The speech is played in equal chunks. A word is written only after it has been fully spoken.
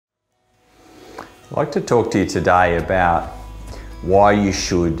I'd like to talk to you today about why you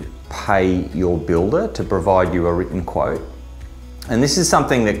should pay your builder to provide you a written quote. And this is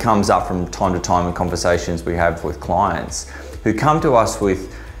something that comes up from time to time in conversations we have with clients who come to us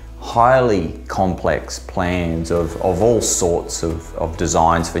with highly complex plans of all sorts of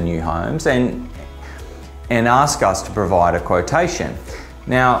designs for new homes and ask us to provide a quotation.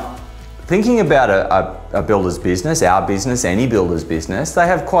 Now, thinking about a builder's business, our business, any builder's business, they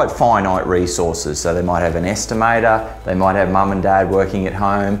have quite finite resources. So they might have an estimator, they might have mum and dad working at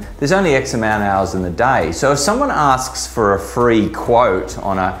home. There's only X amount of hours in the day. So if someone asks for a free quote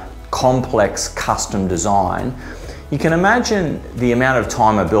on a complex custom design, you can imagine the amount of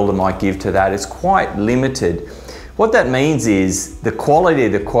time a builder might give to that is quite limited. What that means is the quality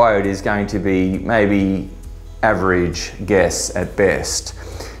of the quote is going to be maybe average guess at best.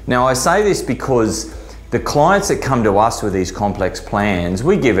 Now, I say this because the clients that come to us with these complex plans,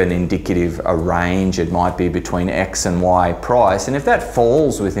 we give an indicative, a range. It might be between X and Y price. And if that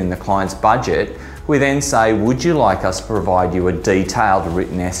falls within the client's budget, we then say, would you like us to provide you a detailed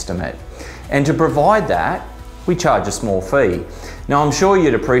written estimate? And to provide that, we charge a small fee. Now, I'm sure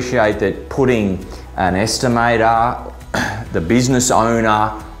you'd appreciate that putting an estimator, the business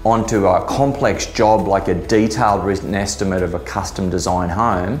owner, onto a complex job like a detailed written estimate of a custom design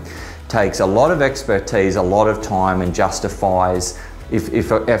home takes a lot of expertise, a lot of time, and justifies,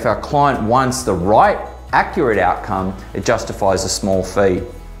 if our client wants the right accurate outcome, it justifies a small fee.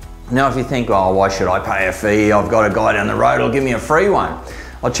 Now if you think, oh, why should I pay a fee? I've got a guy down the road, he'll give me a free one.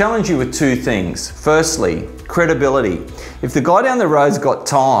 I'll challenge you with two things. Firstly, credibility. If the guy down the road's got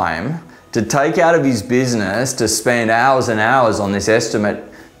time to take out of his business to spend hours and hours on this estimate,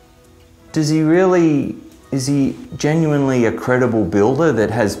 is he genuinely a credible builder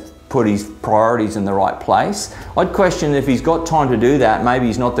that has put his priorities in the right place? I'd question if he's got time to do that, maybe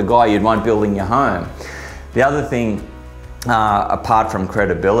he's not the guy you'd want building your home. The other thing, apart from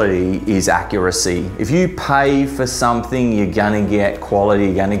credibility, is accuracy. If you pay for something, you're gonna get quality,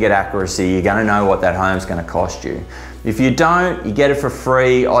 you're gonna get accuracy, you're gonna know what that home's gonna cost you. If you don't, you get it for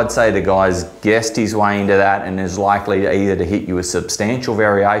free, I'd say the guy's guessed his way into that and is likely either to hit you with substantial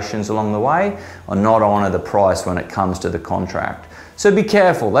variations along the way or not honour the price when it comes to the contract. So be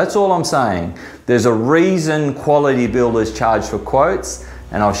careful, that's all I'm saying. There's a reason quality builders charge for quotes,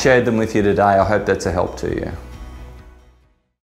 and I've shared them with you today. I hope that's a help to you.